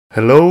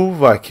Hello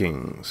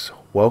Vikings,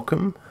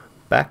 welcome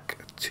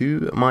back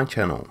to my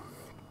channel.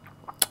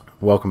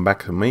 Welcome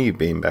back to me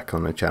being back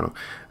on the channel.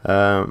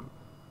 I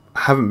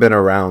haven't been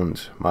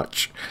around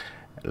much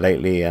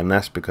lately, and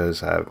that's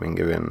because I've been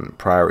giving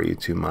priority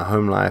to my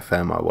home life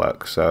and my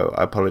work. So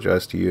I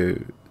apologize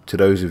to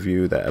those of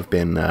you that have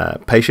been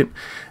patient,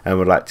 and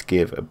would like to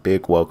give a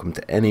big welcome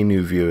to any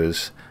new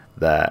viewers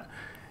that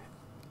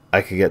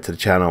I could get to the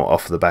channel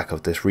off the back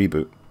of this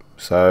reboot.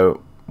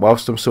 So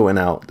whilst I'm sorting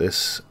out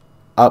this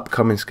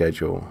upcoming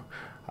schedule,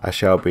 I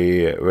shall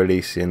be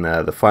releasing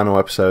the final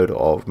episode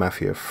of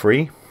Mafia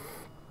 3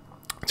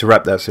 to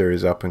wrap that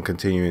series up and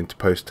continuing to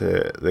post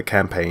the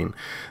campaign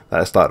that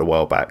I started a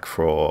while back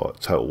for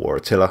Total War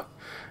Attila.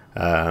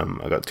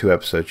 I got 2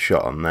 episodes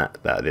shot on that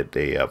I did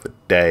the other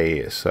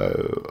day,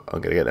 so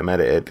I'm going to get them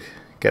edited,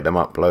 get them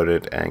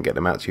uploaded, and get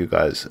them out to you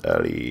guys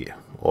early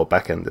or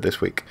back end of this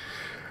week.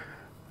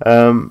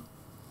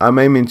 I'm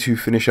aiming to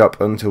finish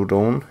up Until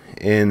Dawn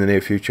in the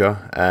near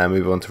future and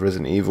move on to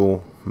Resident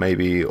Evil,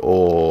 maybe,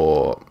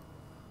 or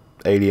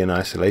Alien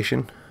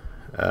Isolation.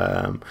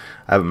 I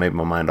haven't made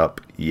my mind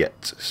up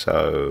yet,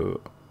 so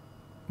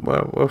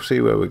well, we'll see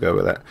where we go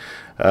with that.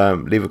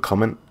 Leave a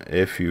comment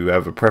if you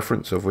have a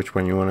preference of which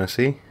one you want to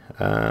see,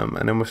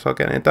 and then we'll start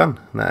getting it done.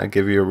 That'll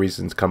give you a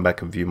reason to come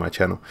back and view my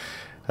channel.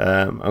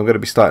 I'm going to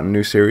be starting a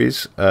new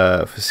series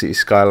for City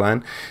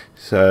Skyline,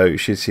 so you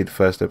should see the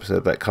first episode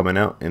of that coming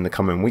out in the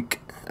coming week.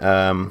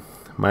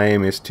 My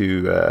aim is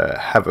to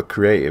have a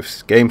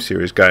creative game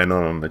series going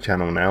on the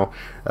channel now,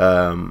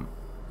 an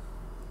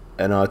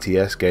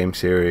RTS game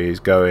series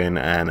going,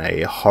 and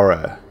a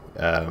horror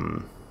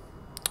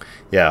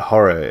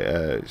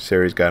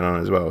series going on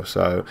as well.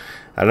 So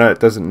I know it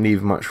doesn't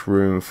leave much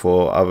room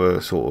for other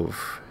sort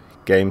of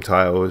game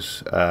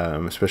titles,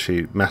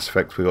 especially Mass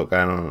Effect we got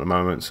going on at the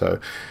moment,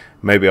 so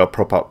maybe I'll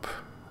prop up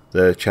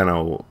the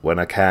channel when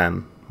I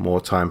can,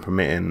 more time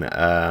permitting,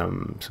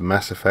 some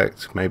Mass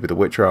Effect, maybe The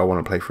Witcher. I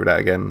want to play through that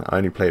again. I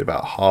only played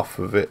about half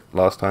of it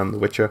last time, The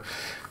Witcher,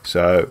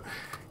 so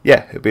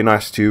yeah, it'd be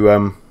nice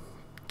to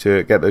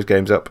get those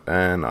games up,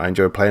 and I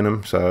enjoy playing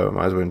them, so I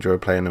might as well enjoy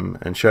playing them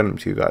and showing them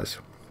to you guys.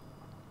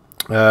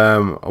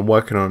 I'm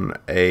working on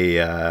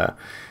a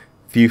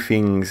few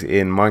things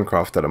in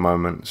Minecraft at the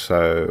moment,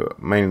 so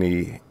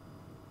mainly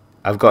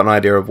I've got an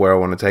idea of where I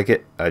want to take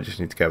it. I just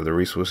need to gather the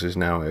resources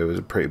now. It was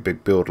a pretty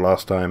big build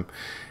last time.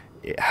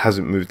 It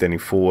hasn't moved any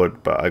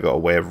forward, but I got a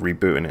way of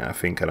rebooting it, I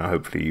think, and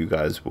hopefully you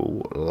guys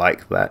will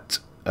like that.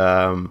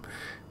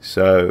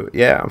 So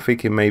yeah, I'm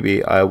thinking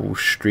maybe I will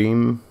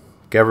stream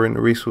gathering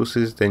the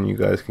resources, then you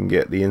guys can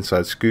get the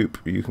inside scoop.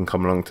 You can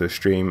come along to the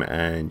stream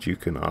and you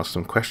can ask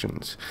some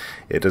questions.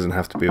 It doesn't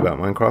have to be about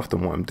Minecraft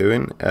and what I'm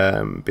doing,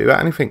 be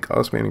about anything.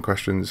 Ask me any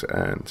questions,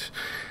 and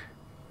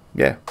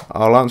yeah,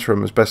 I'll answer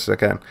them as best as I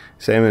can.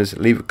 Same as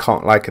leave a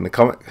like in the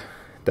comment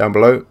down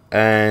below,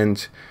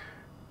 and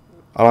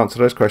I'll answer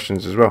those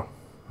questions as well.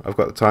 I've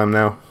got the time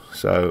now,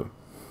 so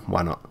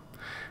why not?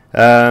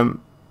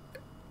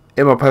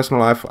 In my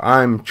personal life,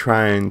 I'm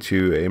trying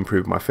to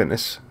improve my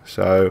fitness,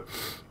 so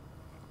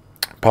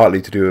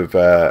partly to do with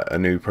a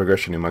new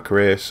progression in my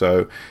career.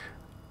 So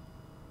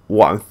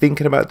what I'm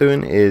thinking about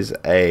doing is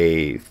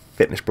a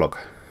fitness blog.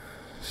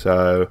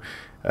 So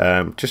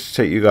just to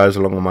take you guys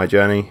along on my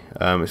journey.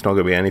 It's not going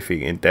to be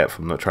anything in depth.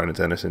 I'm not trying to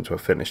turn this into a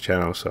fitness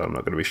channel, so I'm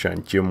not going to be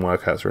showing gym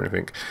workouts or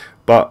anything,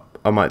 but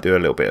I might do a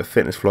little bit of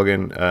fitness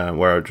vlogging,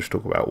 where I'll just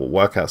talk about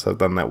what workouts I've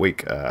done that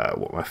week,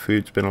 what my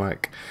food's been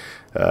like.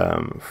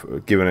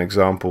 Give an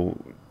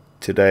example,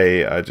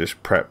 today I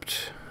just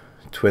prepped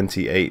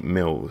 28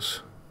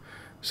 meals,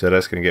 so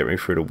that's going to get me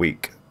through the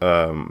week.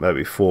 That'll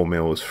be 4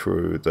 meals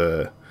through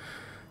the,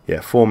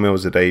 4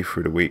 meals a day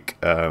through the week,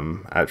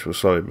 actual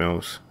solid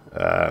meals,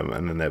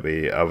 and then there'll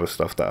be other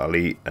stuff that I'll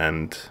eat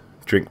and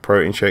drink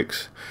protein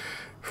shakes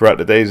throughout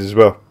the days as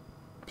well.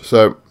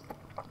 So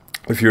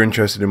if you're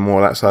interested in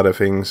more of that side of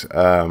things,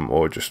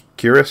 or just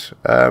curious,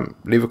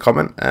 leave a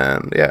comment,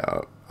 and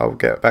yeah, I'll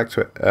get back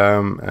to it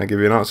and give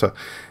you an answer.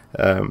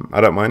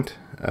 I don't mind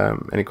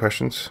any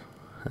questions,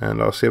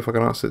 and I'll see if I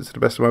can answer it to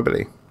the best of my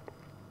ability.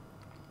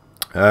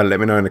 Let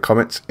me know in the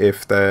comments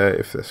if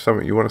there's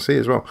something you want to see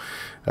as well.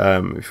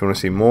 If you want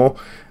to see more,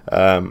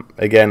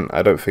 again,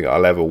 I don't think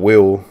I'll ever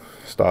will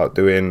start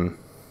doing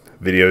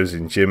videos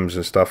in gyms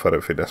and stuff. I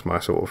don't think that's my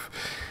sort of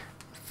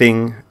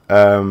thing.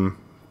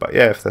 But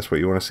yeah, if that's what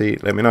you want to see,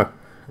 let me know.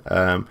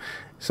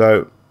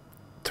 So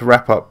to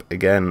wrap up,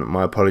 again,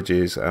 my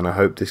apologies, and I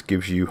hope this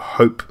gives you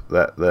hope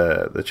that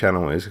the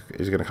channel is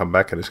going to come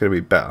back and it's going to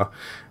be better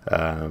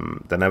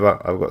than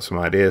ever. I've got some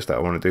ideas that I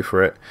want to do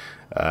for it.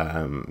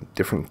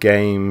 Different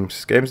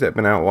games that have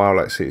been out a while,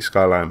 like City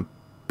Skyline,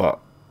 but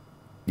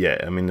yeah,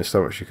 I mean, there's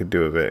so much you could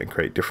do with it and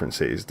create different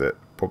cities that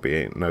probably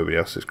ain't nobody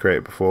else has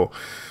created before.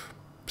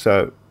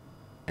 So,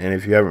 and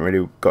if you haven't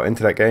really got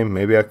into that game,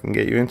 maybe I can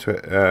get you into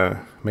it,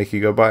 make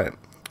you go buy it.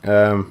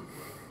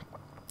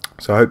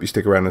 So I hope you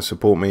stick around and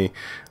support me.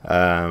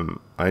 I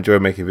enjoy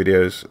making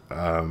videos.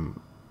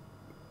 I'm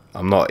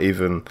not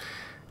even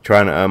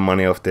trying to earn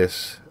money off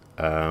this.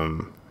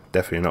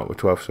 Definitely not with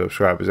 12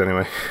 subscribers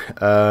anyway.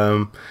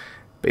 But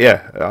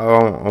yeah,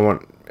 I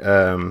want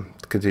to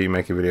continue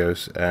making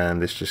videos,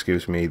 and this just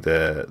gives me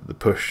the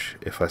push.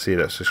 If I see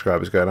that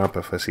subscribers going up,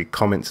 if I see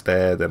comments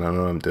there, then I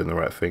know I'm doing the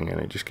right thing, and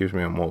it just gives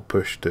me a more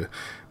push to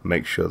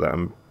make sure that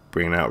I'm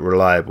bringing out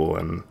reliable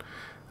and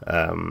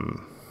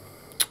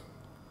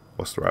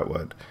what's the right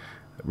word,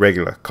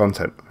 regular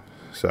content.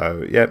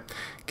 So yeah,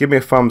 give me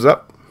a thumbs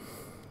up,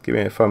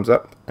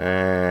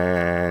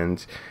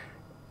 and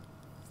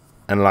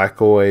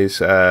like always,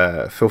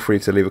 feel free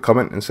to leave a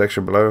comment in the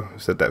section below.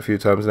 I've said that a few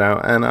times now,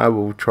 and I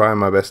will try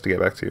my best to get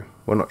back to you.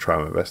 Well, not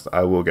try my best,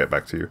 I will get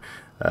back to you.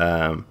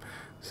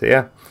 So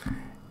yeah,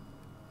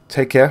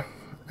 take care,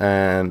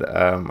 and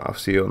I'll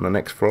see you on the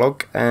next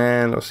vlog,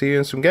 and I'll see you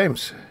in some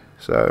games.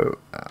 So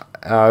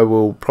I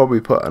will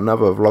probably put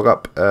another vlog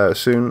up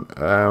soon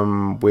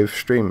with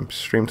stream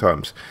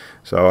times.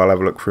 So I'll have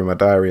a look through my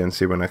diary and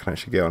see when I can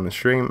actually get on the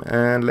stream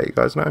and let you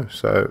guys know.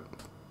 So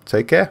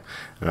take care,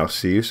 and I'll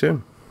see you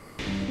soon.